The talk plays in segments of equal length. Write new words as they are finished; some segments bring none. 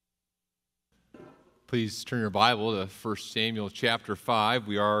Please turn your Bible to 1 Samuel chapter 5.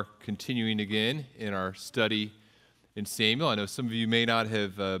 We are continuing again in our study in Samuel. I know some of you may not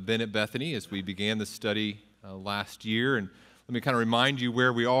have been at Bethany as we began the study last year. And let me kind of remind you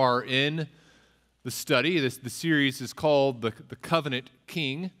where we are in the study. The series is called the Covenant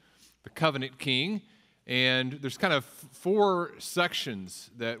King. The Covenant King. And there's kind of four sections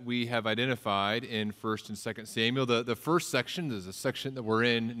that we have identified in 1st and 2nd Samuel. The first section is a section that we're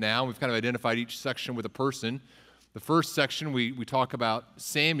in now. We've kind of identified each section with a person. The first section, we talk about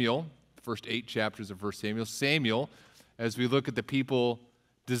Samuel, the first 8 chapters of 1 Samuel. Samuel, as we look at the people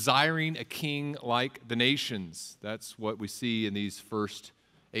desiring a king like the nations. That's what we see in these first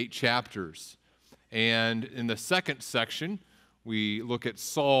 8 chapters. And in the second section, we look at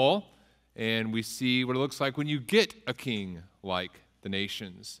Saul, and we see what it looks like when you get a king like the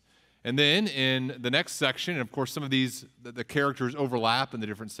nations. And then in the next section, and of course some of these, the characters overlap in the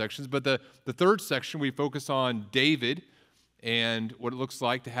different sections, but the third section we focus on David and what it looks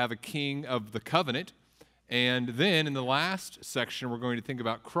like to have a king of the covenant. And then in the last section, we're going to think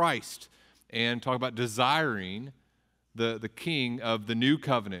about Christ and talk about desiring the king of the new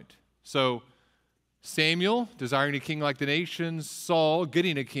covenant. So Samuel, desiring a king like the nations. Saul,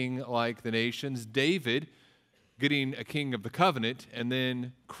 getting a king like the nations. David, getting a king of the covenant. And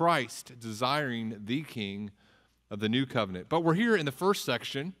then Christ, desiring the king of the new covenant. But we're here in the first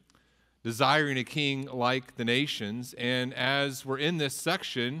section, desiring a king like the nations. And as we're in this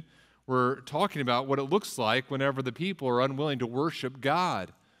section, we're talking about what it looks like whenever the people are unwilling to worship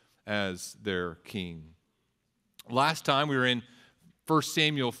God as their king. Last time we were in 1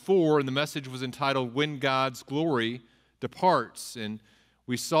 Samuel 4, and the message was entitled, When God's Glory Departs. And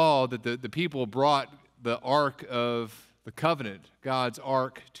we saw that the people brought the Ark of the Covenant, God's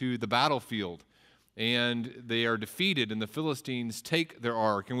Ark, to the battlefield. And they are defeated, and the Philistines take their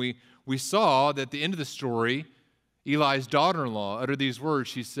Ark. And we saw that at the end of the story, Eli's daughter-in-law uttered these words.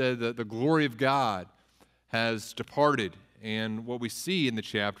 She said that the glory of God has departed. And what we see in the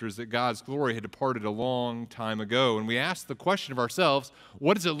chapter is that God's glory had departed a long time ago. And we ask the question of ourselves,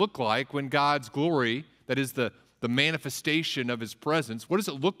 what does it look like when God's glory, that is the manifestation of His presence, what does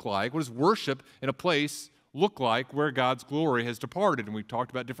it look like? What does worship in a place look like where God's glory has departed? And we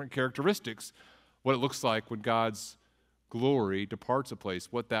talked about different characteristics, what it looks like when God's glory departs a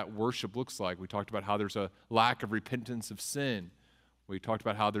place, what that worship looks like. We talked about how there's a lack of repentance of sin. We talked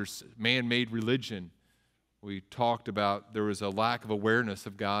about how there's man-made religion. We talked about there was a lack of awareness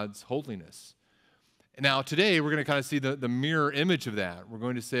of God's holiness. And now today we're going to kind of see the mirror image of that. We're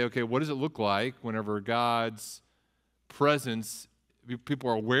going to say, okay, what does it look like whenever God's presence, people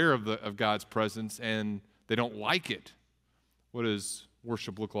are aware of God's presence and they don't like it? What does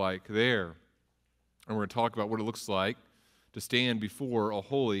worship look like there? And we're going to talk about what it looks like to stand before a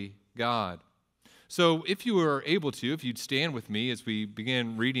holy God. So if you are able to, if you'd stand with me as we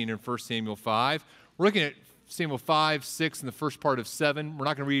begin reading in 1 Samuel 5, we're looking at Samuel 5, 6, and the first part of 7. We're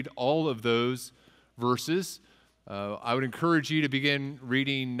not going to read all of those verses. I would encourage you to begin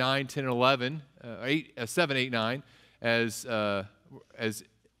reading 9, 10, and 11, 7, 8, 9, as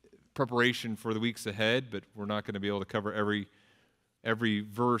preparation for the weeks ahead, but we're not going to be able to cover every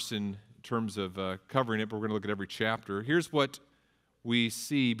verse in terms of covering it, but we're going to look at every chapter. Here's what we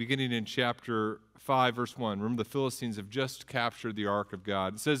see beginning in chapter 5, verse 1. Remember, the Philistines have just captured the ark of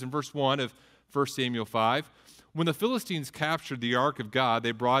God. It says in verse 1 of 1 Samuel 5, when the Philistines captured the ark of God,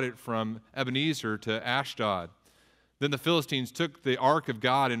 they brought it from Ebenezer to Ashdod. Then the Philistines took the ark of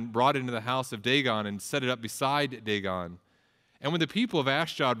God and brought it into the house of Dagon and set it up beside Dagon. And when the people of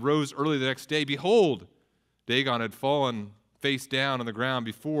Ashdod rose early the next day, behold, Dagon had fallen face down on the ground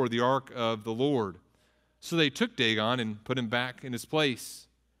before the ark of the Lord. So they took Dagon and put him back in his place.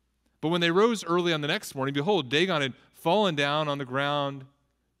 But when they rose early on the next morning, behold, Dagon had fallen down on the ground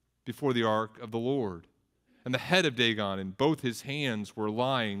before the ark of the Lord. And the head of Dagon and both his hands were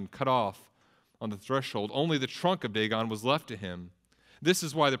lying cut off on the threshold. Only the trunk of Dagon was left to him. This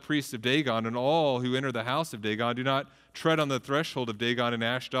is why the priests of Dagon and all who enter the house of Dagon do not tread on the threshold of Dagon and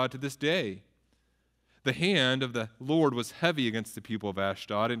Ashdod to this day. The hand of the Lord was heavy against the people of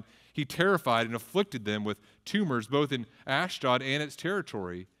Ashdod, and He terrified and afflicted them with tumors both in Ashdod and its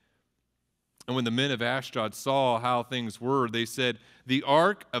territory. And when the men of Ashdod saw how things were, they said, the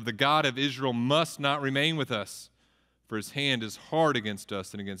ark of the God of Israel must not remain with us, for His hand is hard against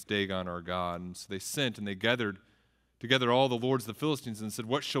us and against Dagon our God. And so they sent and they gathered together all the lords of the Philistines and said,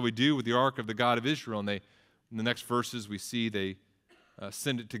 what shall we do with the ark of the God of Israel? And in the next verses we see they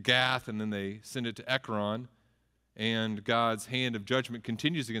send it to Gath, and then they send it to Ekron. And God's hand of judgment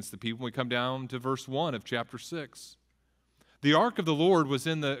continues against the people. We come down to verse 1 of chapter 6. The ark of the Lord was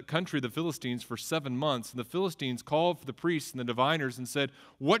in the country of the Philistines for 7 months, and the Philistines called for the priests and the diviners and said,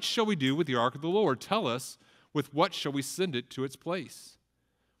 "What shall we do with the ark of the Lord? Tell us, with what shall we send it to its place?"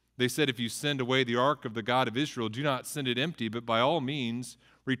 They said, "If you send away the ark of the God of Israel, do not send it empty, but by all means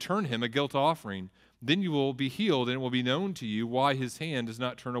return him a guilt offering. Then you will be healed, and it will be known to you why his hand does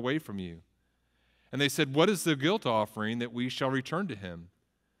not turn away from you." And they said, "What is the guilt offering that we shall return to him?"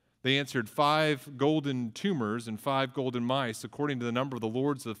 They answered, 5 golden tumors and 5 golden mice, according to the number of the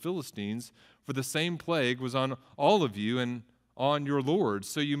lords of the Philistines, for the same plague was on all of you and on your lords.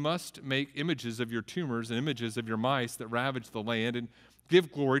 So you must make images of your tumors and images of your mice that ravage the land, and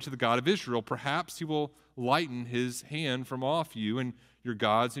give glory to the God of Israel. Perhaps he will lighten his hand from off you and your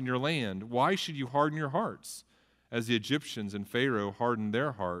gods in your land. Why should you harden your hearts, as the Egyptians and Pharaoh hardened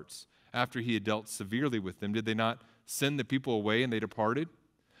their hearts after he had dealt severely with them? Did they not send the people away and they departed?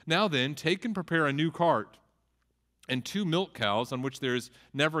 Now then, take and prepare a new cart and 2 milk cows on which there is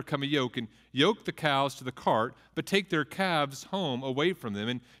never come a yoke, and yoke the cows to the cart, but take their calves home away from them,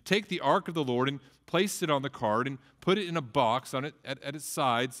 and take the ark of the Lord and place it on the cart, and put it in a box on it at its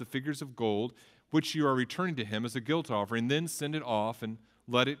sides, the figures of gold, which you are returning to him as a guilt offering. Then send it off and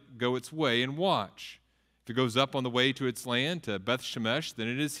let it go its way, and watch. If it goes up on the way to its land, to Beth Shemesh, then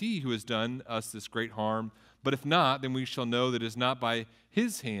it is he who has done us this great harm. But if not, then we shall know that it is not by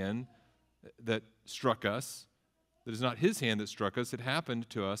his hand that struck us. That is not his hand that struck us. It happened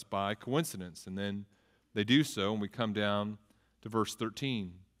to us by coincidence. And then they do so, and we come down to verse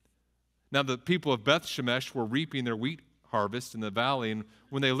 13. Now the people of Beth Shemesh were reaping their wheat harvest in the valley, and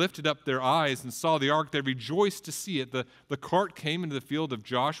when they lifted up their eyes and saw the ark, they rejoiced to see it. The cart came into the field of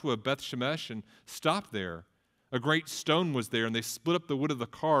Joshua of Beth Shemesh and stopped there. A great stone was there, and they split up the wood of the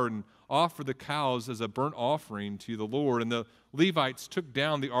cart and offered the cows as a burnt offering to the Lord. And the Levites took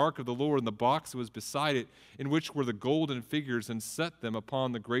down the ark of the Lord and the box that was beside it, in which were the golden figures, and set them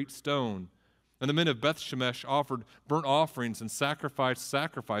upon the great stone. And the men of Beth Shemesh offered burnt offerings and sacrificed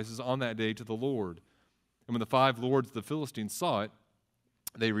sacrifices on that day to the Lord. And when the 5 lords of the Philistines saw it,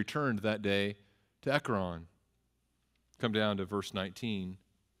 they returned that day to Ekron. Come down to verse 19.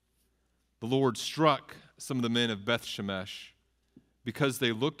 The Lord struck some of the men of Beth Shemesh because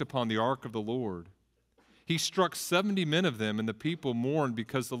they looked upon the ark of the Lord. He struck 70 men of them, and the people mourned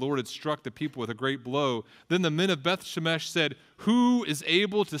because the Lord had struck the people with a great blow. Then the men of Beth Shemesh said, "Who is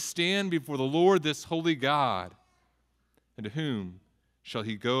able to stand before the Lord, this holy God? And to whom shall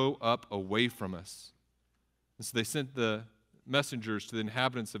he go up away from us?" And so they sent the messengers to the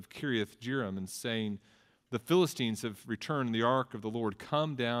inhabitants of Kiriath Jearim, and saying, "The Philistines have returned the ark of the Lord.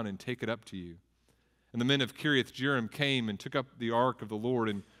 Come down and take it up to you." And the men of Kiriath Jearim came and took up the ark of the Lord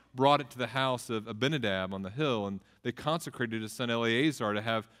and brought it to the house of Abinadab on the hill, and they consecrated his son Eleazar to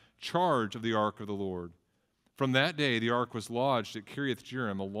have charge of the ark of the Lord. From that day the ark was lodged at Kiriath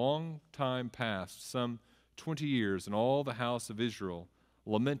Jearim a long time past, some 20 years, and all the house of Israel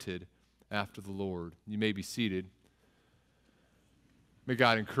lamented after the Lord. You may be seated. May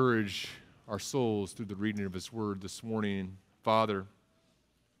God encourage our souls through the reading of his word this morning. Father,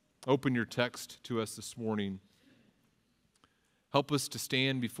 open your text to us this morning. Help us to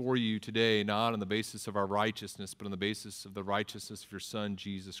stand before you today, not on the basis of our righteousness, but on the basis of the righteousness of your Son,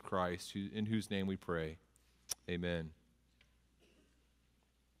 Jesus Christ, in whose name we pray. Amen.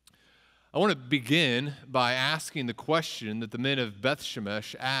 I want to begin by asking the question that the men of Beth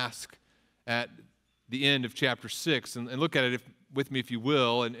Shemesh ask at the end of chapter 6, and look at it with me, if you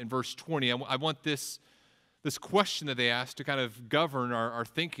will, in verse 20. I want this question that they ask to kind of govern our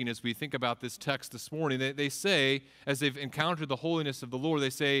thinking as we think about this text this morning. They say, as they've encountered the holiness of the Lord,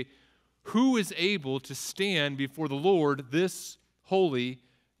 they say, "Who is able to stand before the Lord, this holy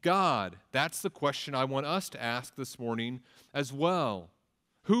God?" That's the question I want us to ask this morning as well.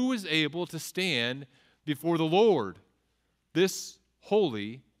 Who is able to stand before the Lord, this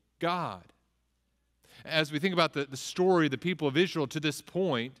holy God? As we think about the story of the people of Israel to this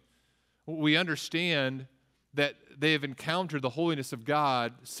point, we understand that they have encountered the holiness of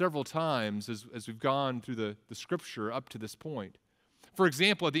God several times as we've gone through the Scripture up to this point. For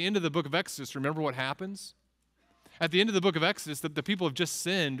example, at the end of the book of Exodus, remember what happens? At the end of the book of Exodus, the people have just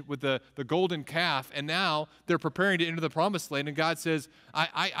sinned with the golden calf, and now they're preparing to enter the promised land, and God says,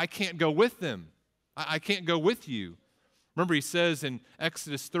 I can't go with them. I can't go with you. Remember, he says in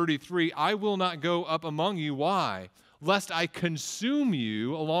Exodus 33, "I will not go up among you." Why? "Lest I consume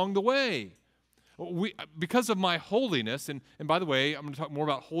you along the way." Because of my holiness, and by the way, I'm going to talk more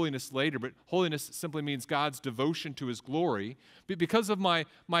about holiness later, but holiness simply means God's devotion to his glory. But because of my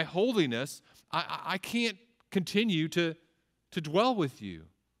holiness, I can't continue to dwell with you.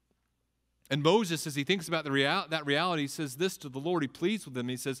 And Moses, as he thinks about that reality, says this to the Lord. He pleads with him.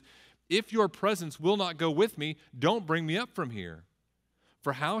 He says, if your presence will not go with me, don't bring me up from here.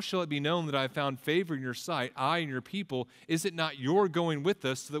 For how shall it be known that I have found favor in your sight, I and your people? Is it not your going with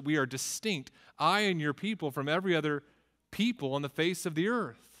us so that we are distinct, I and your people, from every other people on the face of the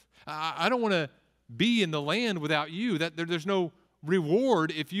earth? I don't want to be in the land without you. There's no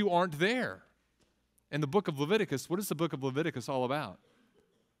reward if you aren't there. And the book of Leviticus, what is the book of Leviticus all about?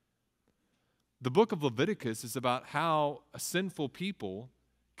 The book of Leviticus is about how a sinful people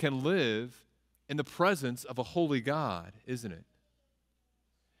can live in the presence of a holy God, isn't it?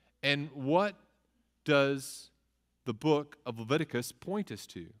 And what does the book of Leviticus point us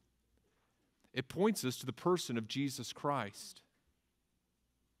to? It points us to the person of Jesus Christ.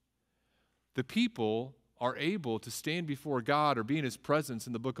 The people are able to stand before God or be in his presence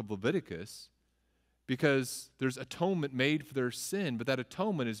in the book of Leviticus because there's atonement made for their sin, but that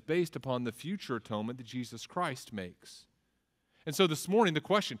atonement is based upon the future atonement that Jesus Christ makes. And so this morning, the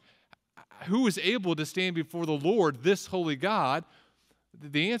question, who is able to stand before the Lord, this holy God?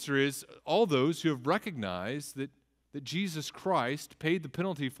 The answer is all those who have recognized that Jesus Christ paid the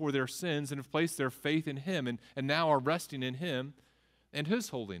penalty for their sins and have placed their faith in him and now are resting in him and his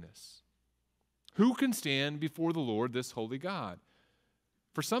holiness. Who can stand before the Lord, this holy God?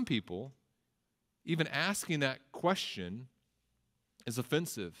 For some people, even asking that question is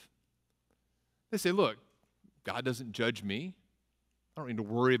offensive. They say, look, God doesn't judge me. I don't need to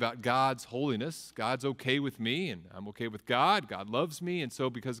worry about God's holiness. God's okay with me, and I'm okay with God. God loves me, and so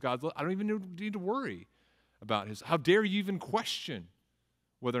because I don't even need to worry about his. How dare you even question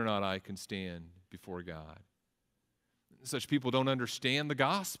whether or not I can stand before God? Such people don't understand the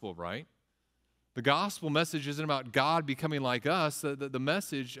gospel, right? The gospel message isn't about God becoming like us. The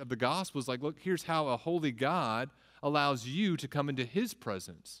message of the gospel is like, look, here's how a holy God allows you to come into his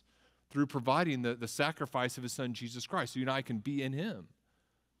presence through providing the sacrifice of his son, Jesus Christ, so you and I can be in him.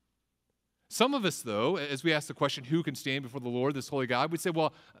 Some of us, though, as we ask the question, who can stand before the Lord, this holy God, we'd say,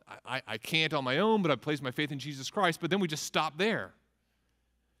 well, I can't on my own, but I've placed my faith in Jesus Christ. But then we just stop there.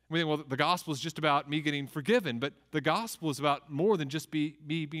 We think, well, the gospel is just about me getting forgiven, but the gospel is about more than just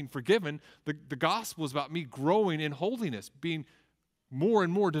me being forgiven. The gospel is about me growing in holiness, being more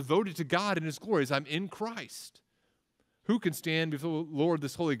and more devoted to God and his glory as I'm in Christ. Who can stand before the Lord,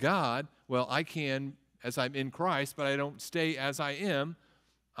 this holy God? Well, I can as I'm in Christ, but I don't stay as I am.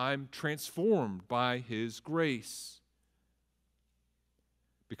 I'm transformed by his grace.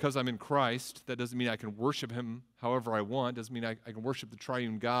 Because I'm in Christ, that doesn't mean I can worship him however I want. Doesn't mean I can worship the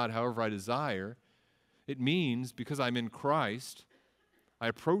triune God however I desire. It means because I'm in Christ, I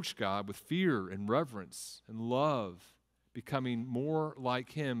approach God with fear and reverence and love, becoming more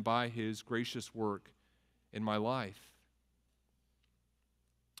like him by his gracious work in my life.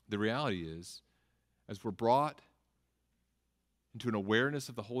 The reality is, as we're brought into an awareness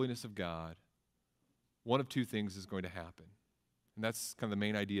of the holiness of God, one of two things is going to happen. And that's kind of the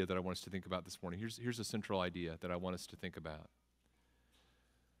main idea that I want us to think about this morning. Here's a central idea that I want us to think about.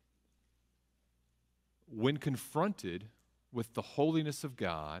 When confronted with the holiness of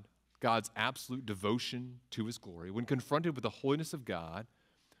God, God's absolute devotion to his glory, when confronted with the holiness of God,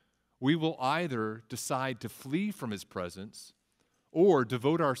 we will either decide to flee from his presence or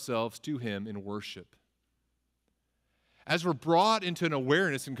devote ourselves to him in worship. As we're brought into an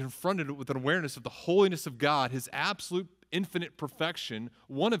awareness and confronted with an awareness of the holiness of God, his absolute infinite perfection,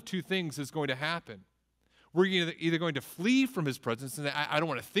 one of two things is going to happen. We're either going to flee from his presence and say, I don't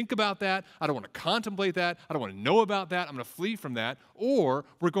want to think about that. I don't want to contemplate that. I don't want to know about that. I'm going to flee from that. Or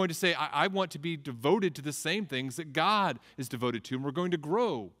we're going to say, I want to be devoted to the same things that God is devoted to, and we're going to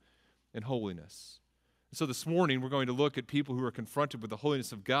grow in holiness. So this morning, we're going to look at people who are confronted with the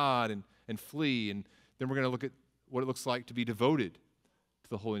holiness of God and flee, and then we're going to look at what it looks like to be devoted to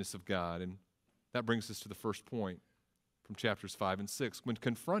the holiness of God. And that brings us to the first point from chapters 5 and 6. When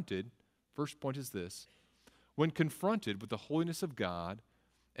confronted, first point is this: when confronted with the holiness of God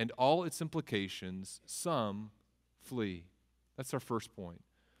and all its implications, some flee. That's our first point.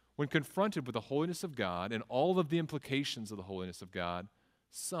 When confronted with the holiness of God and all of the implications of the holiness of God,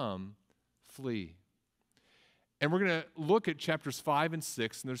 some flee. And we're going to look at chapters 5 and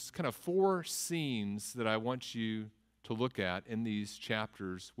 6, and there's kind of four scenes that I want you to look at in these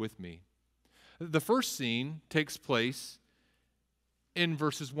chapters with me. The first scene takes place in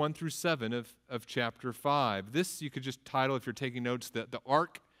verses 1 through 7 of chapter 5. This you could just title, if you're taking notes, the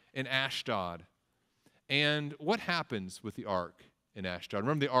Ark in Ashdod. And what happens with the Ark in Ashdod?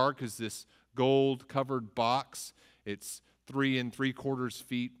 Remember, the Ark is this gold-covered box. It's 3 3/4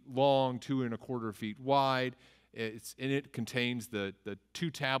 feet long, 2 1/4 feet wide. It contains the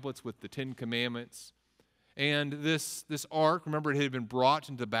 2 tablets with the 10 commandments. And this ark, remember, it had been brought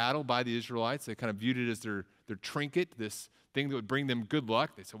into battle by the Israelites. They kind of viewed it as their trinket, this thing that would bring them good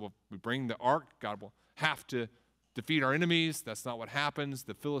luck. They said, well, we bring the ark, God will have to defeat our enemies. That's not what happens.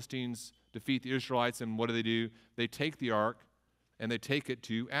 The Philistines defeat the Israelites, and what do? They take the ark, and they take it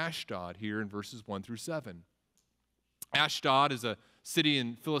to Ashdod here in verses 1 through 7. Ashdod is a city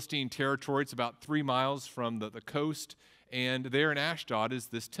in Philistine territory. It's about 3 miles from the coast, and there in Ashdod is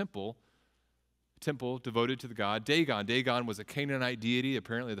this temple devoted to the god Dagon. Dagon was a Canaanite deity.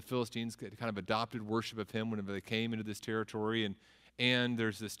 Apparently the Philistines kind of adopted worship of him whenever they came into this territory, and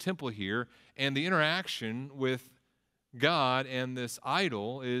there's this temple here, and the interaction with God and this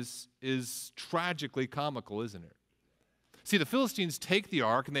idol is tragically comical, isn't it? See, the Philistines take the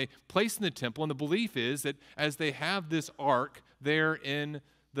ark and they place it in the temple, and the belief is that as they have this ark there in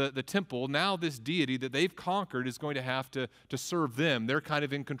the temple, now this deity that they've conquered is going to have to serve them. They're kind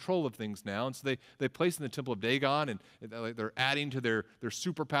of in control of things now, and so they place in the temple of Dagon, and they're adding to their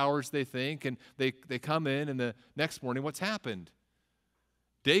superpowers, they think, and they come in, and the next morning, what's happened?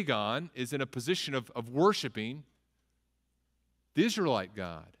 Dagon is in a position of worshiping the Israelite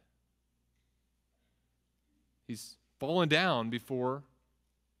God. He's fallen down before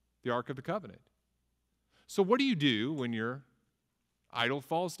the Ark of the Covenant. So what do you do when your idol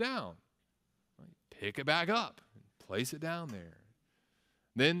falls down? Well, pick it back up and place it down there.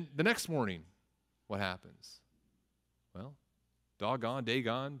 Then the next morning, what happens? Well, doggone,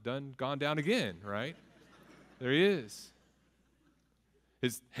 Dagon, gone down again, right? There he is.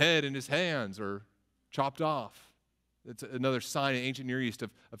 His head and his hands are chopped off. It's another sign in ancient Near East of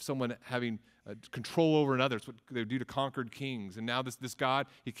someone having control over another. It's what they do to conquered kings. And now this God,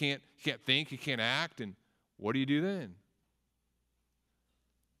 he can't think, he can't act. And what do you do then?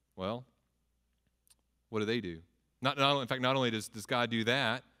 Well, what do? Not only does God do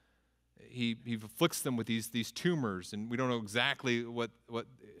that, he afflicts them with these tumors, and we don't know exactly what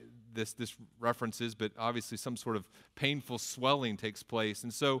this references, but obviously some sort of painful swelling takes place.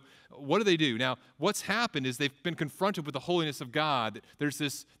 And so what do? Now, what's happened is they've been confronted with the holiness of God. There's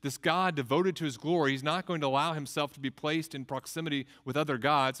this God devoted to his glory. He's not going to allow himself to be placed in proximity with other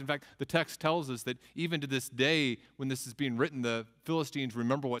gods. In fact, the text tells us that even to this day, when this is being written, the Philistines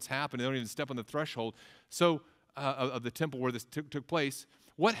remember what's happened. They don't even step on the threshold of the temple where this took place.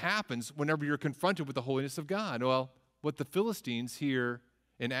 What happens whenever you're confronted with the holiness of God? Well, what the Philistines here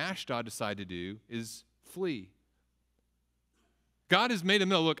in Ashdod decide to do is flee. God has made them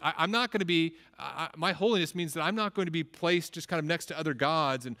know, look, I'm not going to be, my holiness means that I'm not going to be placed just kind of next to other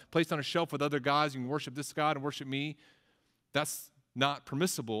gods and placed on a shelf with other gods. You can worship this God and worship me. That's not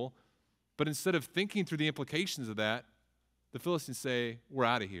permissible. But instead of thinking through the implications of that, the Philistines say, we're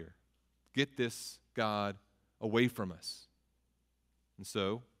out of here. Get this God away from us. And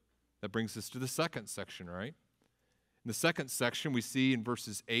so that brings us to the second section, right? In the second section, we see in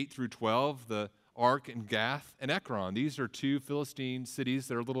verses 8 through 12, the ark in Gath and Ekron. These are 2 Philistine cities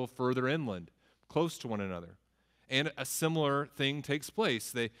that are a little further inland, close to one another. And a similar thing takes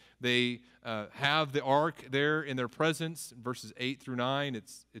place. They have the ark there in their presence. In verses 8 through 9,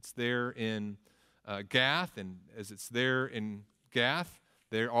 it's there in Gath, and as it's there in Gath,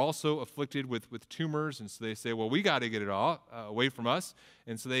 they're also afflicted with tumors, and so they say, well, we got to get it all away from us.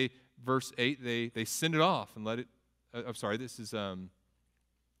 And so verse 8, they send it off and let it. I'm sorry, this is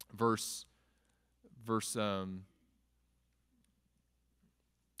verse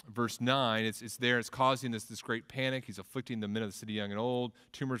 9. It's there. It's causing this great panic. He's afflicting the men of the city, young and old.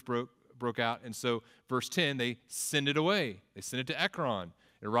 Tumors broke out. And so verse 10, they send it away. They send it to Ekron.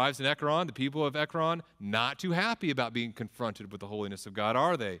 It arrives in Ekron. The people of Ekron, not too happy about being confronted with the holiness of God,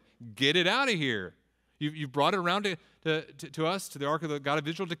 are they? Get it out of here. You brought it around to us, to the ark of the God of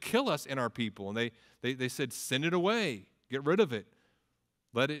Israel, to kill us and our people. And they said, send it away. Get rid of it.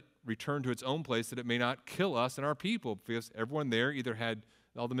 Let it return to its own place that it may not kill us and our people. Because everyone there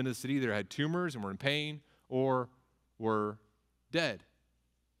all the men of the city either had tumors and were in pain or were dead.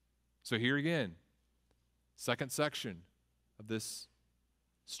 So here again, second section of this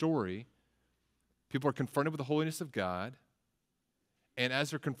story, people are confronted with the holiness of God. And as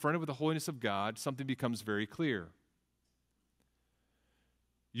they're confronted with the holiness of God, something becomes very clear.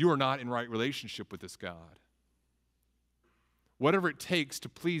 You are not in right relationship with this God. Whatever it takes to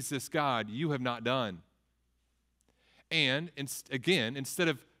please this God, you have not done. And again, instead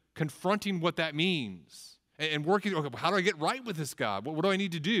of confronting what that means and working, okay, how do I get right with this God? What do I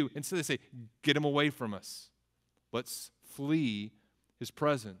need to do? Instead they say, get him away from us. Let's flee his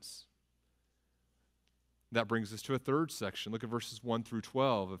presence. That brings us to a third section. Look at verses 1 through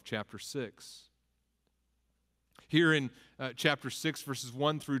 12 of chapter 6. Here in chapter 6, verses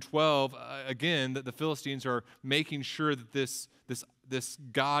 1 through 12, again, that the Philistines are making sure that this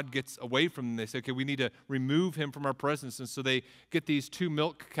God gets away from them. They say, okay, we need to remove him from our presence. And so they get these 2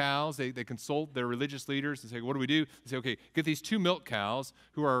 milk cows. They consult their religious leaders and say, what do we do? They say, okay, get these 2 milk cows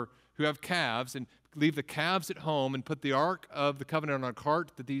who have calves and leave the calves at home and put the Ark of the Covenant on a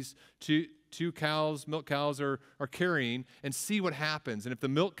cart that these two milk cows are carrying, and see what happens. And if the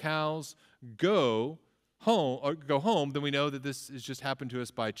milk cows go home, then we know that this has just happened to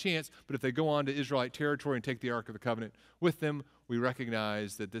us by chance. But if they go on to Israelite territory and take the Ark of the Covenant with them, we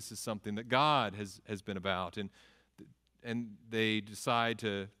recognize that this is something that God has been about. And they decide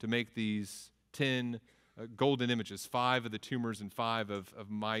to make these 10 golden images, 5 of the tumors and 5 of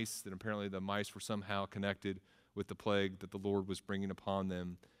mice, that apparently the mice were somehow connected with the plague that the Lord was bringing upon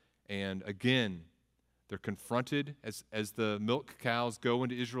them. And again, they're confronted as the milk cows go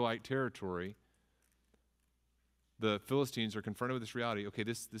into Israelite territory. The Philistines are confronted with this reality. Okay,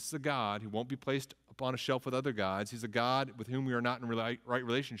 this is a God who won't be placed upon a shelf with other gods. He's a God with whom we are not in right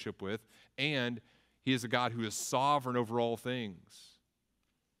relationship with, and he is a God who is sovereign over all things.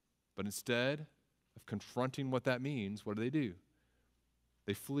 But instead of confronting what that means, what do?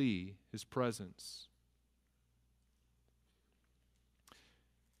 They flee his presence.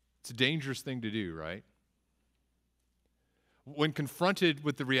 It's a dangerous thing to do, right? When confronted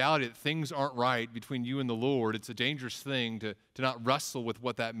with the reality that things aren't right between you and the Lord, it's a dangerous thing to not wrestle with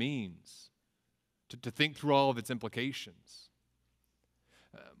what that means, to think through all of its implications.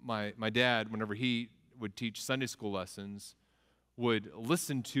 My dad, whenever he would teach Sunday school lessons, would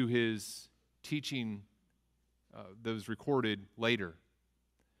listen to his teaching that was recorded later.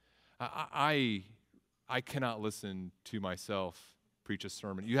 I cannot listen to myself preach a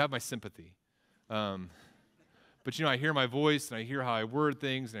sermon. You have my sympathy. But, I hear my voice, and I hear how I word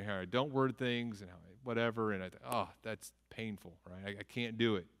things, and I hear how I don't word things, and how I whatever, and I think, oh, that's painful, right? I can't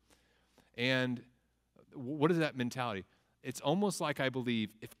do it. And what is that mentality? It's almost like I believe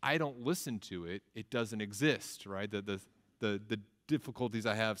if I don't listen to it, it doesn't exist, right? The difficulties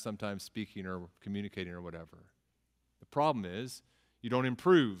I have sometimes speaking or communicating or whatever. The problem is you don't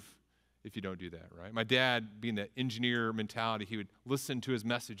improve if you don't do that, right? My dad, being that engineer mentality, he would listen to his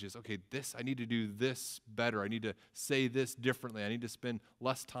messages. Okay, I need to do this better. I need to say this differently. I need to spend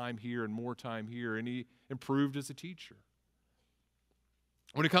less time here and more time here. And he improved as a teacher.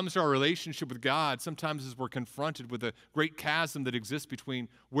 When it comes to our relationship with God, sometimes as we're confronted with a great chasm that exists between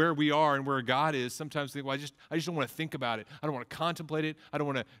where we are and where God is, sometimes we think, well, I just don't want to think about it. I don't want to contemplate it. I don't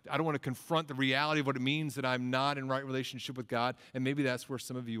want to confront the reality of what it means that I'm not in right relationship with God. And maybe that's where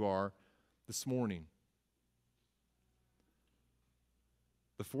some of you are this morning.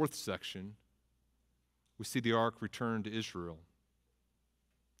 The 4th section, we see the ark return to Israel.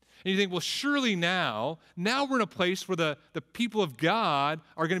 And you think, well, surely now we're in a place where the people of God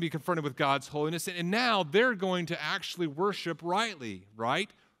are going to be confronted with God's holiness, and now they're going to actually worship rightly, right?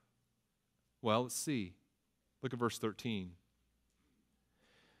 Well, let's see. Look at verse 13.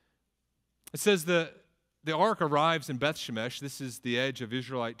 It says the ark arrives in Beth Shemesh. This is the edge of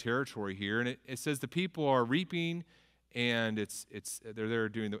Israelite territory here, and it says the people are reaping, and they're there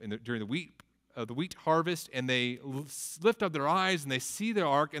during the wheat harvest, and they lift up their eyes and they see the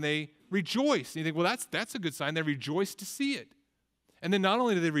ark and they rejoice. And you think, well, that's a good sign. They rejoice to see it. And then not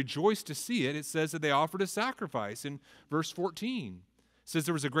only do they rejoice to see it, it says that they offered a sacrifice in verse 14. It says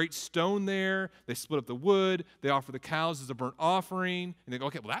there was a great stone there. They split up the wood. They offer the cows as a burnt offering. And they go,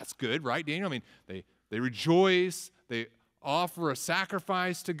 okay, well, that's good, right, Daniel? I mean, they rejoice. They offer a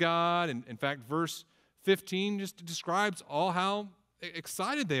sacrifice to God. And in fact, verse 15 just describes all how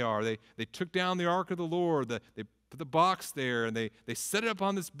excited they are. They took down the ark of the Lord. They put the box there, and they set it up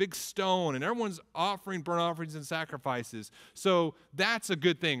on this big stone, and everyone's offering burnt offerings and sacrifices. So that's a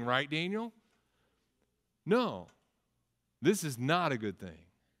good thing, right, Daniel? No, this is not a good thing,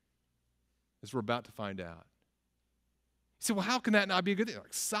 as we're about to find out. You say, well, how can that not be a good thing? They're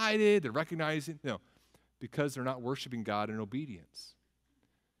excited, they're recognizing. No, because they're not worshiping God in obedience.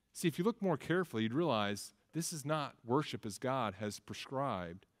 See, if you look more carefully, you'd realize this is not worship as God has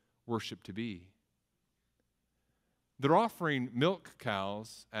prescribed worship to be. They're offering milk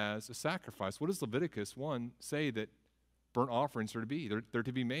cows as a sacrifice. What does Leviticus 1 say that burnt offerings are to be? They're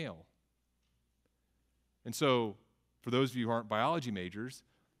to be male. And so, for those of you who aren't biology majors,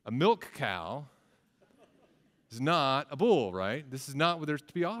 a milk cow is not a bull, right? This is not what they're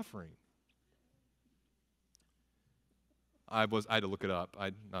to be offering. I had to look it up.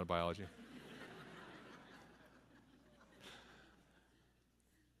 I'm not a biology.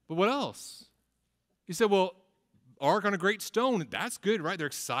 But what else? You said, well, ark on a great stone, that's good, right? They're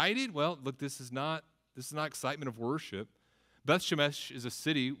excited. Well, look, this is not excitement of worship. Beth Shemesh is a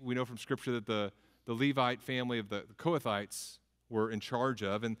city we know from Scripture that the Levite family of the Kohathites were in charge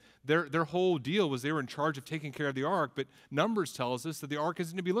of, and their whole deal was they were in charge of taking care of the ark, but Numbers tells us that the ark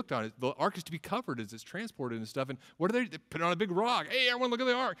isn't to be looked on. The ark is to be covered as it's transported and stuff, and what do they put on a big rock? Hey, everyone, look at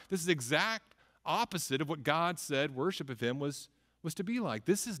the ark. This is the exact opposite of what God said worship of him was to be like.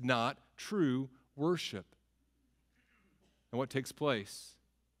 This is not true worship. And what takes place?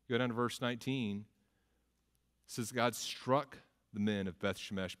 You go down to verse 19. It says, God struck the men of Beth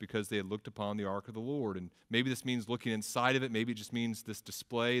Shemesh because they had looked upon the ark of the Lord. And maybe this means looking inside of it. Maybe it just means this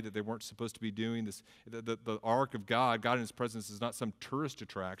display that they weren't supposed to be doing. The ark of God in his presence is not some tourist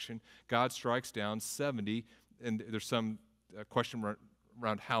attraction. God strikes down 70, and there's some question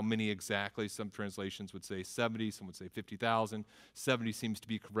around how many exactly. Some translations would say 70, some would say 50,000. 70 seems to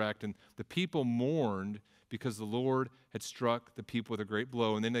be correct. And the people mourned because the Lord had struck the people with a great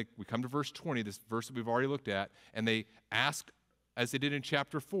blow. And then we come to verse 20, this verse that we've already looked at, and they ask, as they did in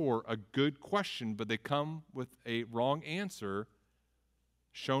chapter 4, a good question, but they come with a wrong answer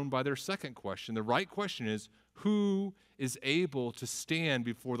shown by their second question. The right question is, who is able to stand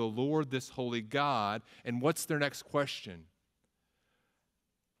before the Lord, this holy God? And what's their next question?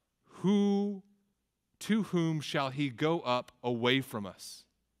 To whom shall he go up away from us?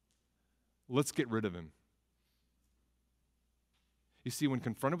 Let's get rid of him. You see, when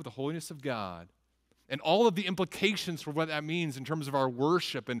confronted with the holiness of God, and all of the implications for what that means in terms of our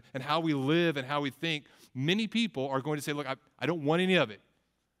worship and how we live and how we think, many people are going to say, look, I don't want any of it.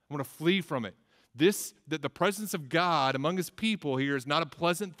 I want to flee from it. That the presence of God among his people here is not a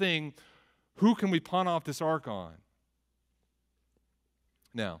pleasant thing. Who can we pawn off this ark on?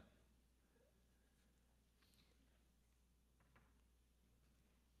 Now,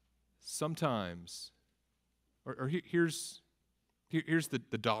 sometimes, here's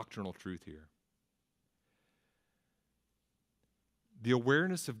the doctrinal truth here. The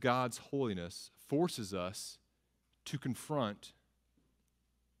awareness of God's holiness forces us to confront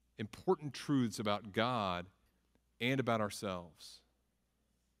important truths about God and about ourselves.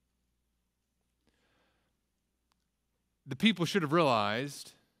 The people should have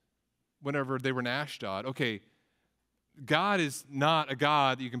realized whenever they were in Ashdod, okay, God is not a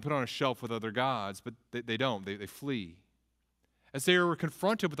God that you can put on a shelf with other gods, but they don't. They flee. As they were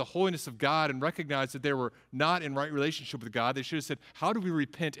confronted with the holiness of God and recognized that they were not in right relationship with God, they should have said, how do we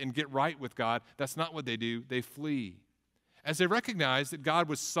repent and get right with God? That's not what they do. They flee. As they recognized that God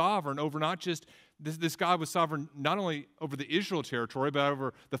was sovereign over not just, this God was sovereign not only over the Israel territory, but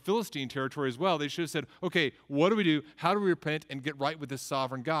over the Philistine territory as well, they should have said, okay, what do we do? How do we repent and get right with this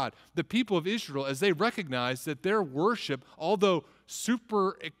sovereign God? The people of Israel, as they recognized that their worship, although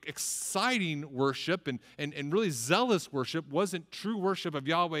super exciting worship and really zealous worship, wasn't true worship of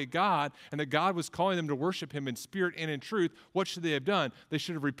Yahweh God, and that God was calling them to worship him in spirit and in truth, what should they have done? They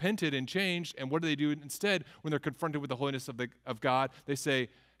should have repented and changed, and what do they do instead when they're confronted with the holiness of God? They say,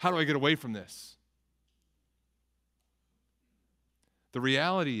 how do I get away from this? The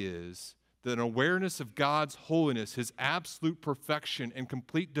reality is that an awareness of God's holiness, his absolute perfection and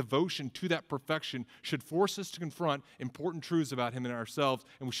complete devotion to that perfection should force us to confront important truths about him and ourselves,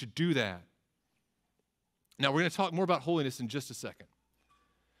 and we should do that. Now, we're going to talk more about holiness in just a second.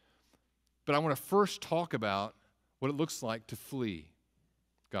 But I want to first talk about what it looks like to flee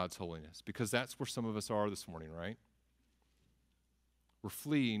God's holiness, because that's where some of us are this morning, right? We're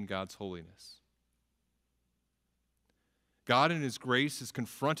fleeing God's holiness. God in his grace has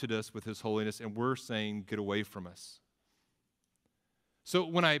confronted us with his holiness, and we're saying, get away from us. So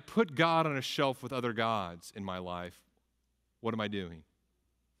when I put God on a shelf with other gods in my life, what am I doing?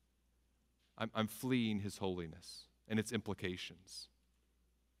 I'm fleeing his holiness and its implications.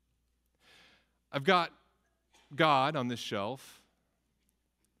 I've got God on this shelf,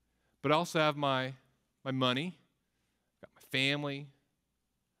 but I also have my money, I've got my family,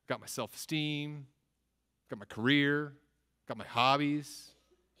 I've got my self-esteem, I've got my career, got my hobbies.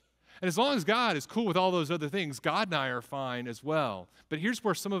 And as long as God is cool with all those other things, God and I are fine as well. But here's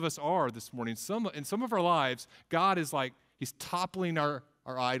where some of us are this morning. In some of our lives, God is like, he's toppling our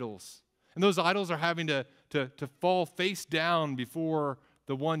idols. And those idols are having to fall face down before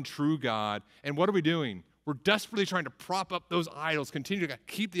the one true God. And what are we doing? We're desperately trying to prop up those idols, continue to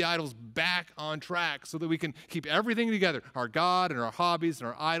keep the idols back on track so that we can keep everything together, our God and our hobbies and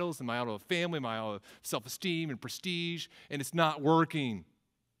our idols and my idol of family, my idol of self-esteem and prestige, and it's not working.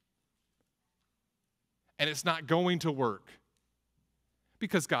 And it's not going to work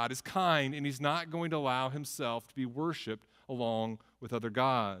because God is kind and he's not going to allow himself to be worshiped along with other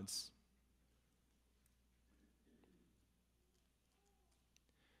gods.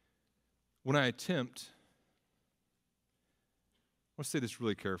 When I attempt, I want to say this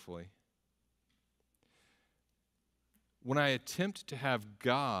really carefully. When I attempt to have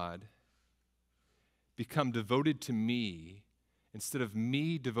God become devoted to me instead of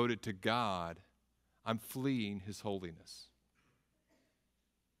me devoted to God, I'm fleeing His holiness.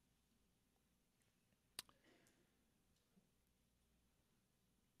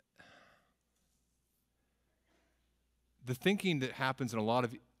 The thinking that happens in a lot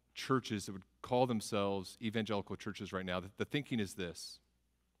of churches that would call themselves evangelical churches right now, the thinking is this.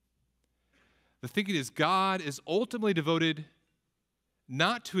 The thinking is God is ultimately devoted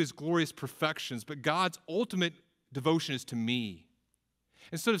not to His glorious perfections, but God's ultimate devotion is to me.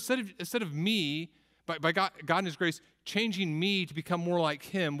 And so instead of me, by God in His grace, changing me to become more like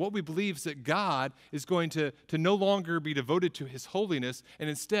Him, what we believe is that God is going to no longer be devoted to His holiness and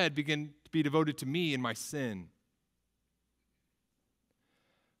instead begin to be devoted to me and my sin.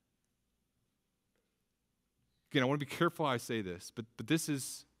 Again, I want to be careful how I say this, but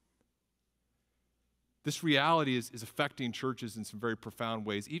this reality is affecting churches in some very profound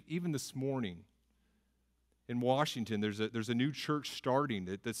ways. Even this morning in Washington, there's a new church starting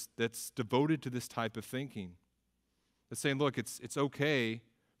that's devoted to this type of thinking. That's saying, look, it's okay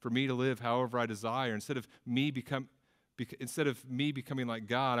for me to live however I desire. Instead of me becoming like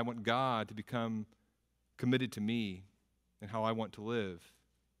God, I want God to become committed to me and how I want to live.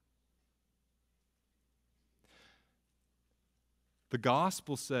 The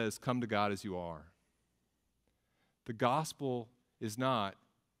gospel says, come to God as you are. The gospel is not,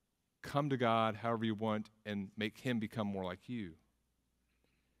 come to God however you want and make Him become more like you.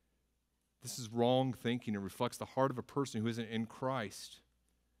 This is wrong thinking. It reflects the heart of a person who isn't in Christ.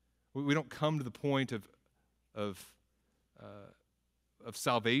 We don't come to the point of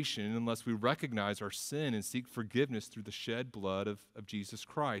salvation unless we recognize our sin and seek forgiveness through the shed blood of Jesus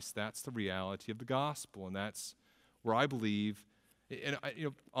Christ. That's the reality of the gospel, and that's where I believe. And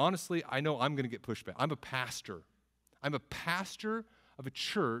honestly, I know I'm going to get pushback. I'm a pastor. I'm a pastor of a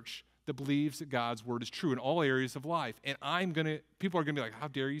church that believes that God's word is true in all areas of life. And people are going to be like, how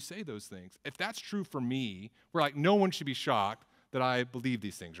dare you say those things? If that's true for me, no one should be shocked that I believe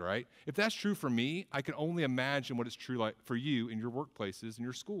these things, right? If that's true for me, I can only imagine what it's true like for you in your workplaces and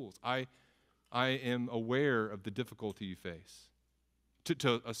your schools. I am aware of the difficulty you face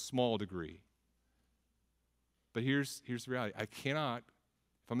to a small degree. But here's the reality. I cannot,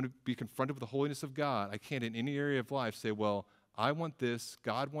 if I'm going to be confronted with the holiness of God, I can't in any area of life say, well, I want this,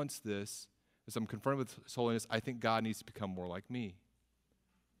 God wants this. As I'm confronted with His holiness, I think God needs to become more like me.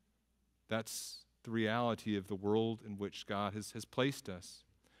 That's the reality of the world in which God has placed us.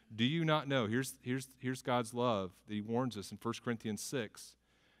 Do you not know? Here's God's love that He warns us in 1 Corinthians 6.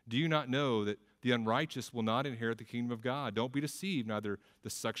 Do you not know that the unrighteous will not inherit the kingdom of God? Don't be deceived. Neither the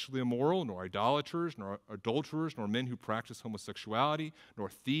sexually immoral, nor idolaters, nor adulterers, nor men who practice homosexuality, nor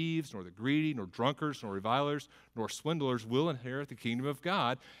thieves, nor the greedy, nor drunkards, nor revilers, nor swindlers will inherit the kingdom of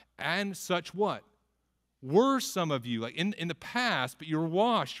God. And such what? Were some of you, like in the past, but you were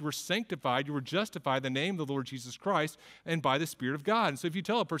washed, you were sanctified, you were justified in the name of the Lord Jesus Christ and by the Spirit of God. And so if you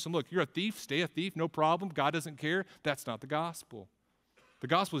tell a person, look, you're a thief, stay a thief, no problem, God doesn't care, that's not the gospel. The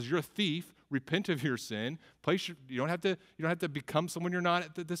gospel is you're a thief, repent of your sin, you don't have to become someone you're not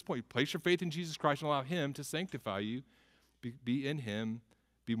at this point. Place your faith in Jesus Christ and allow Him to sanctify you. Be in Him,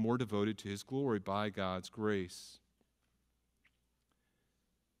 be more devoted to His glory by God's grace.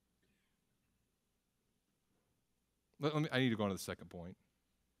 I need to go on to the second point.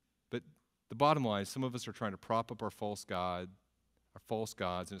 But the bottom line is some of us are trying to prop up our false gods,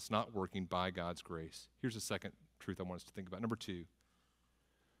 and it's not working by God's grace. Here's the second truth I want us to think about. Number 2.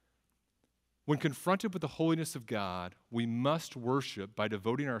 When confronted with the holiness of God, we must worship by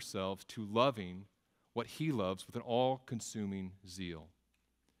devoting ourselves to loving what He loves with an all-consuming zeal.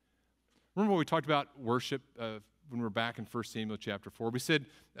 Remember when we talked about worship when we were back in 1 Samuel chapter 4? We said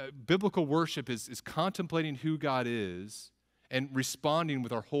biblical worship is contemplating who God is and responding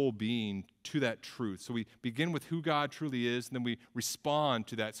with our whole being to that truth. So we begin with who God truly is, and then we respond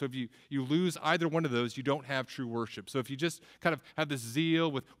to that. So if you lose either one of those, you don't have true worship. So if you just kind of have this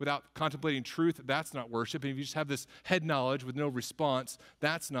zeal without contemplating truth, that's not worship. And if you just have this head knowledge with no response,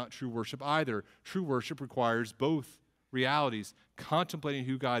 that's not true worship either. True worship requires both realities, contemplating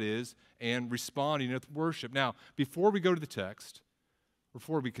who God is and responding with worship. Now, before we go to the text,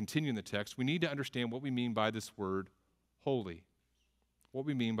 before we continue in the text, we need to understand what we mean by this word holy. What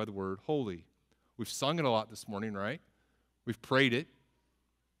we mean by the word holy. We've sung it a lot this morning, right? We've prayed it.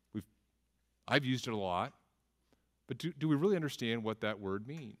 I've used it a lot. But do we really understand what that word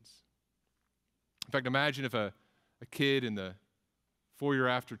means? In fact, imagine if a kid in the foyer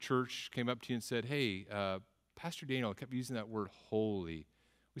after church came up to you and said, hey, Pastor Daniel kept using that word holy.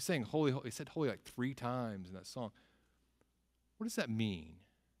 We sang holy, holy. He said holy like 3 times in that song. What does that mean?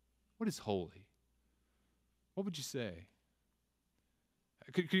 What is holy? What would you say?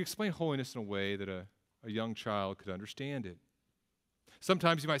 Could you explain holiness in a way that a young child could understand it?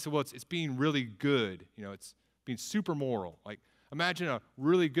 Sometimes you might say, well, it's being really good. It's being super moral. Like, imagine a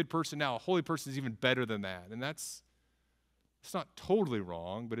really good person now. A holy person is even better than that. And it's not totally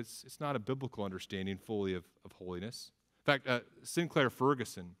wrong, but it's not a biblical understanding fully of holiness. In fact, Sinclair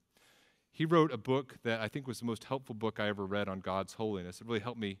Ferguson, he wrote a book that I think was the most helpful book I ever read on God's holiness. It really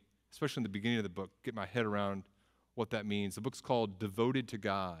helped me, especially in the beginning of the book, get my head around what that means. The book's called Devoted to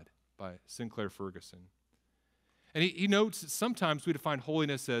God by Sinclair Ferguson. And he notes that sometimes we define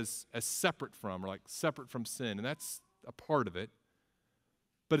holiness as separate from, or like separate from sin, and that's a part of it.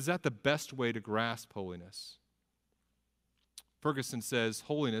 But is that the best way to grasp holiness? Ferguson says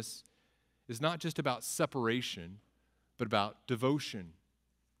holiness is not just about separation, but about devotion.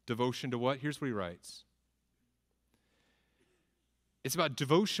 Devotion to what? Here's what he writes. It's about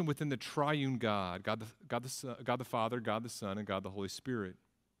devotion within the triune God, God the Father, God the Son, and God the Holy Spirit.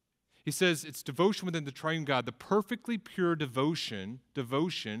 He says it's devotion within the triune God, the perfectly pure devotion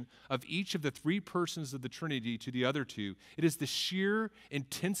of each of the 3 persons of the Trinity to the other 2. It is the sheer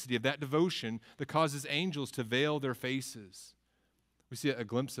intensity of that devotion that causes angels to veil their faces. We see a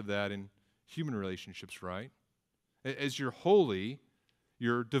glimpse of that in human relationships, right? As you're holy,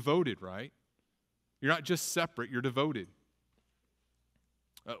 you're devoted, right? You're not just separate, you're devoted.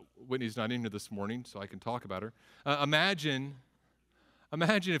 Whitney's not in here this morning, so I can talk about her. Imagine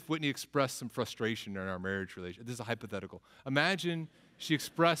if Whitney expressed some frustration in our marriage relationship. This is a hypothetical. Imagine she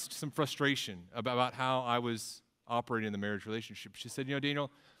expressed some frustration about how I was operating in the marriage relationship. She said, Daniel,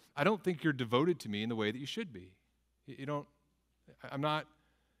 I don't think you're devoted to me in the way that you should be. I'm not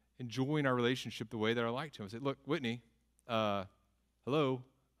enjoying our relationship the way that I like to. I said, look, Whitney, hello,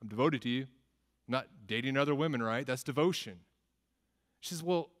 I'm devoted to you. I'm not dating other women, right? That's devotion. She says,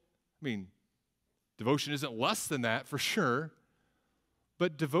 well, devotion isn't less than that for sure.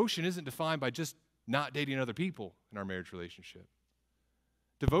 But devotion isn't defined by just not dating other people in our marriage relationship.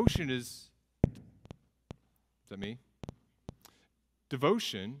 Devotion is that me?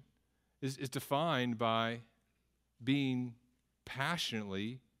 Devotion is defined by being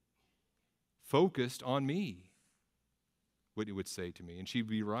passionately focused on me, Whitney would say to me, and she'd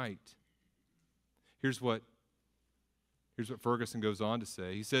be right. Here's what Ferguson goes on to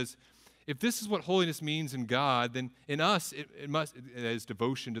say. He says, if this is what holiness means in God, then in us, it must, as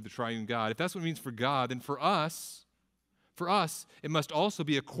devotion to the triune God. If that's what it means for God, then for us, it must also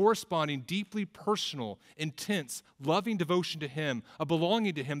be a corresponding, deeply personal, intense, loving devotion to Him, a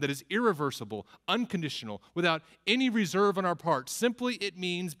belonging to Him that is irreversible, unconditional, without any reserve on our part. Simply, it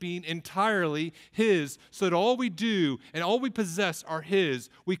means being entirely His, so that all we do and all we possess are His.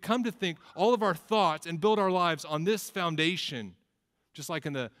 We come to think all of our thoughts and build our lives on this foundation, just like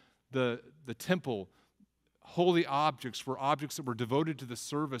in the temple. Holy objects were objects that were devoted to the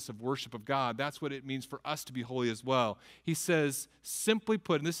service of worship of God. That's what it means for us to be holy as well. He says, simply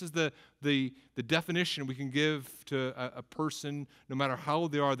put, and this is the definition we can give to a person, no matter how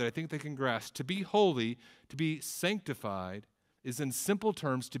old they are, that I think they can grasp. To be holy, to be sanctified, is in simple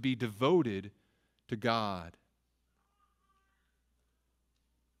terms to be devoted to God.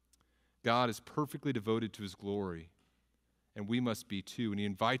 God is perfectly devoted to His glory. And we must be too. And He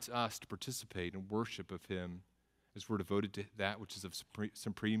invites us to participate in worship of Him as we're devoted to that which is of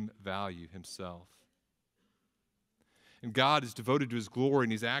supreme value, Himself. And God is devoted to His glory,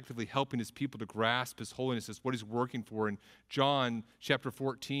 and He's actively helping His people to grasp His holiness as what He's working for. In John chapter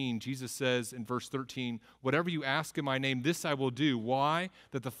 14, Jesus says in verse 13, whatever you ask in my name, this I will do. Why?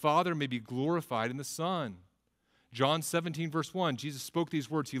 That the Father may be glorified in the Son. John 17, verse 1, Jesus spoke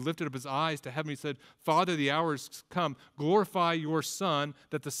these words. He lifted up His eyes to heaven. He said, Father, the hour has come. Glorify your Son,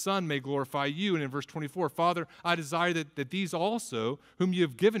 that the Son may glorify you. And in verse 24, Father, I desire that these also, whom you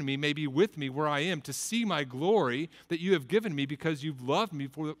have given me, may be with me where I am, to see my glory that you have given me because you've loved me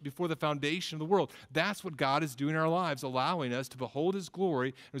before the foundation of the world. That's what God is doing in our lives, allowing us to behold His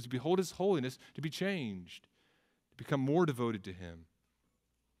glory, and as we behold His holiness, to be changed, to become more devoted to Him.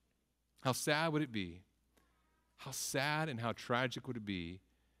 How sad would it be? How sad and how tragic would it be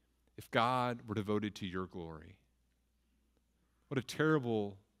if God were devoted to your glory? What a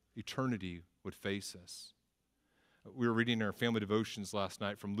terrible eternity would face us. We were reading our family devotions last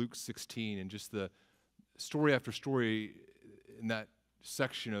night from Luke 16, and just the story after story in that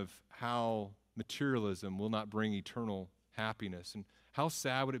section of how materialism will not bring eternal happiness. And how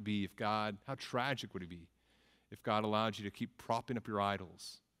sad would it be if God, how tragic would it be if God allowed you to keep propping up your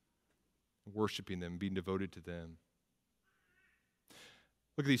idols, worshiping them, being devoted to them.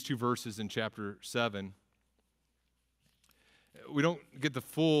 Look at these two verses in chapter 7. We don't get the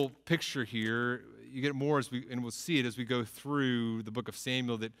full picture here. You get more and we'll see it as we go through the book of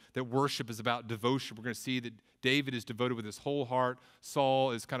Samuel, that worship is about devotion. We're going to see that David is devoted with his whole heart.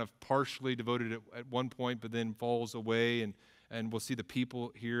 Saul is kind of partially devoted at one point, but then falls away. And we'll see the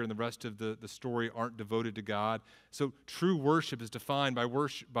people here and the rest of the story aren't devoted to God. So true worship is defined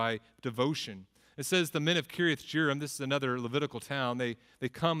by devotion. It says the men of Kiriath Jearim, this is another Levitical town, they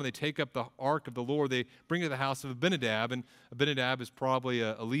come and they take up the ark of the Lord. They bring it to the house of Abinadab, and Abinadab is probably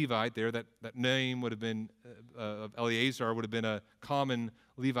a Levite there. That name would have been, of Eleazar, would have been a common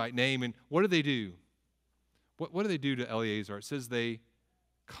Levite name. And what do? What do they do to Eleazar? It says they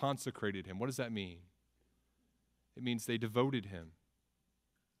consecrated him. What does that mean? It means they devoted him.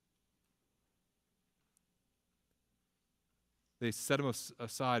 They set him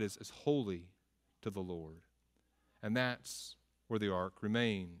aside as holy to the Lord. And that's where the ark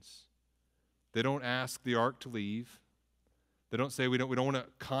remains. They don't ask the ark to leave. They don't say we don't want to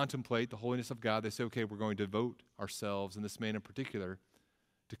contemplate the holiness of God. They say, okay, we're going to devote ourselves, and this man in particular,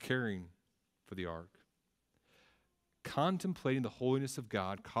 to caring for the ark. Contemplating the holiness of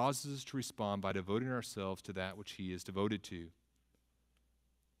God causes us to respond by devoting ourselves to that which He is devoted to.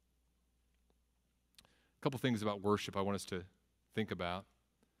 A couple things about worship I want us to think about.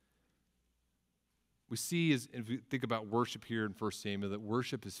 We see, as we think about worship here in 1 Samuel, that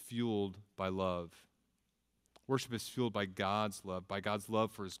worship is fueled by love. Worship is fueled by God's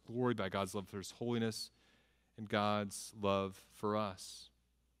love for His glory, by God's love for His holiness, and God's love for us.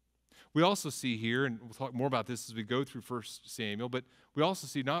 We also see here, and we'll talk more about this as we go through 1 Samuel, but we also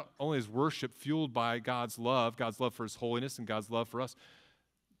see not only is worship fueled by God's love for His holiness and God's love for us,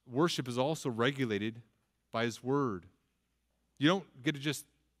 worship is also regulated by His word. You don't get to just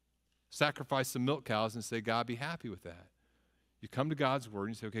sacrifice some milk cows and say, God, be happy with that. You come to God's word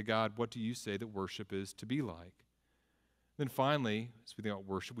and you say, okay, God, what do you say that worship is to be like? Then finally, as we think about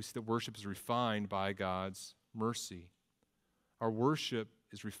worship, we see that worship is refined by God's mercy. Our worship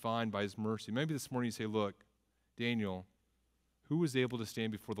is refined by His mercy. Maybe this morning you say, look, Daniel, who was able to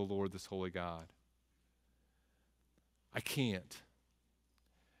stand before the Lord, this holy God? I can't.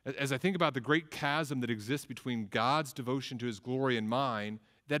 As I think about the great chasm that exists between God's devotion to His glory and mine,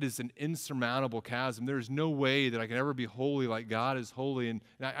 that is an insurmountable chasm. There is no way that I can ever be holy like God is holy, and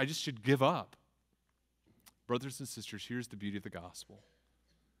I just should give up. Brothers and sisters, here's the beauty of the gospel.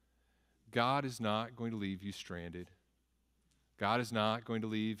 God is not going to leave you stranded. God is not going to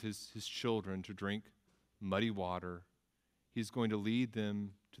leave his children to drink muddy water. He's going to lead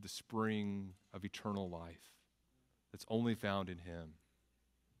them to the spring of eternal life that's only found in Him.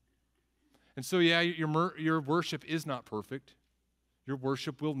 And so, yeah, your worship is not perfect. Your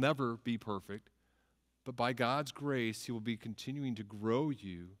worship will never be perfect. But by God's grace, He will be continuing to grow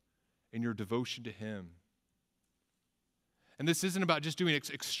you in your devotion to Him. And this isn't about just doing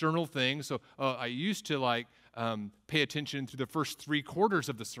external things. So I used to pay attention through the first 3 quarters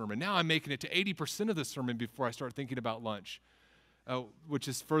of the sermon. Now I'm making it to 80% of the sermon before I start thinking about lunch, which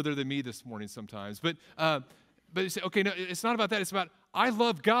is further than me this morning sometimes. But you say, okay, no, it's not about that. It's about I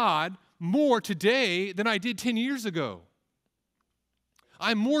love God more today than I did 10 years ago.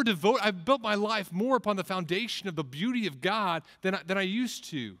 I'm more devoted. I've built my life more upon the foundation of the beauty of God than I used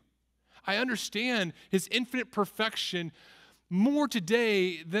to. I understand His infinite perfection more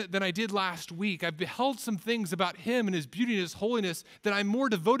today than I did last week. I've beheld some things about Him and His beauty and His holiness that I'm more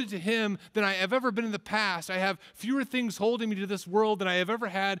devoted to Him than I have ever been in the past. I have fewer things holding me to this world than I have ever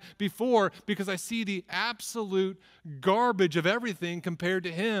had before because I see the absolute garbage of everything compared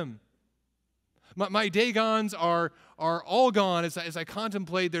to Him. My Dagons are all gone as I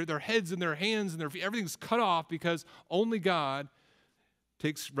contemplate their heads and their hands and their feet. Everything's cut off because only God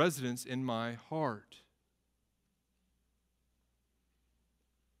takes residence in my heart.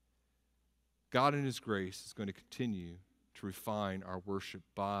 God in His grace is going to continue to refine our worship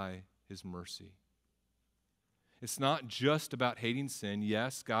by His mercy. It's not just about hating sin.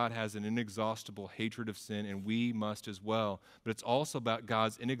 Yes, God has an inexhaustible hatred of sin, and we must as well. But it's also about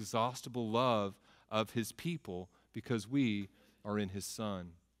God's inexhaustible love of His people because we are in His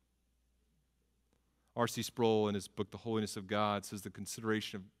Son. R.C. Sproul, in his book, The Holiness of God, says the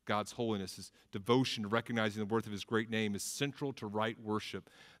consideration of God's holiness, His devotion to recognizing the worth of His great name, is central to right worship.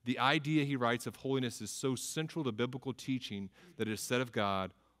 The idea, he writes, of holiness is so central to biblical teaching that it is said of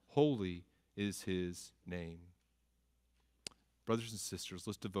God, holy is His name. Brothers and sisters,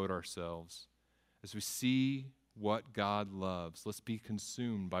 let's devote ourselves. As we see what God loves, let's be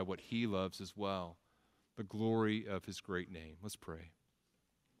consumed by what He loves as well. the glory of his great name. Let's pray.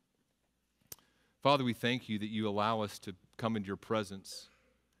 Father, we thank you that you allow us to come into your presence.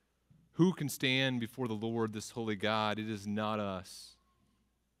 Who can stand before the Lord, this holy God? It is not us.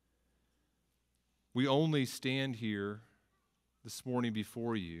 We only stand here this morning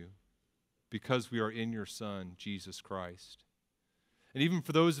before you because we are in your Son, Jesus Christ. And even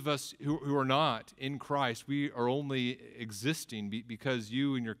for those of us who are not in Christ, we are only existing because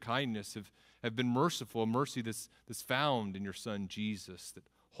you in your kindness have been merciful, a mercy that's found in your Son, Jesus, that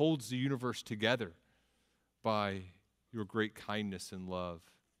holds the universe together by your great kindness and love.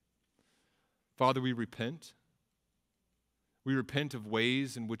 Father, we repent. We repent of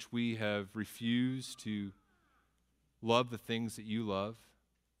ways in which we have refused to love the things that you love.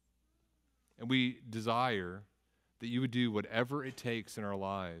 And we desire that you would do whatever it takes in our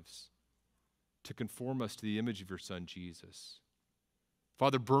lives to conform us to the image of your Son, Jesus.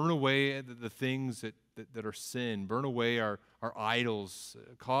 Father, burn away the things that are sin. Burn away our idols.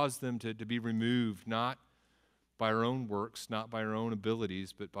 Cause them to be removed, not by our own works, not by our own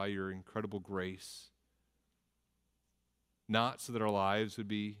abilities, but by your incredible grace. Not so that our lives would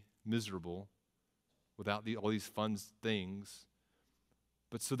be miserable without all these fun things,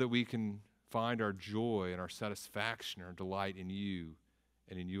 but so that we can find our joy and our satisfaction, our delight in you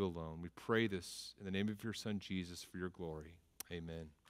and in you alone. We pray this in the name of your Son, Jesus, for your glory. Amen.